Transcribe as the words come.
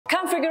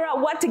Can't figure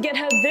out what to get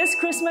her this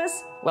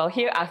Christmas? Well,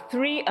 here are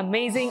 3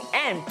 amazing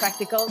and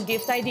practical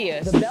gift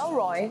ideas. The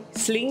Belroy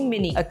Sling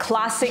Mini, a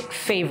classic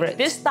favorite.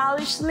 This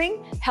stylish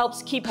sling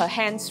helps keep her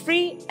hands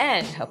free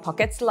and her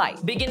pockets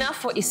light. Big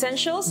enough for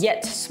essentials,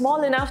 yet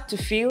small enough to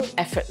feel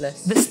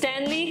effortless. The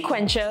Stanley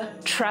Quencher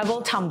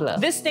Travel Tumbler.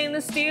 This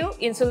stainless steel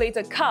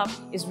insulated cup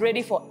is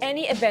ready for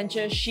any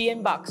adventure she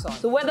embarks on.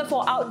 So whether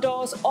for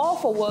outdoors or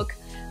for work,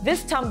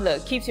 this tumbler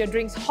keeps your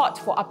drinks hot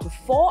for up to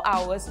 4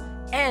 hours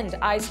and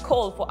ice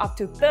cold for up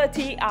to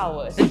 30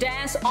 hours. The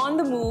Dazz On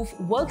The Move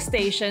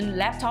Workstation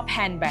Laptop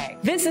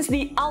Handbag. This is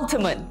the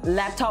ultimate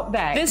laptop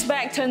bag. This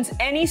bag turns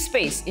any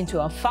space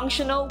into a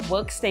functional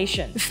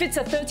workstation. It fits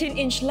a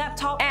 13-inch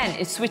laptop and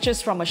it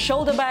switches from a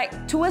shoulder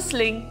bag to a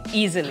sling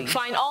easily.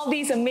 Find all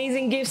these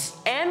amazing gifts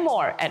and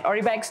more at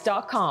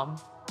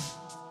oribags.com.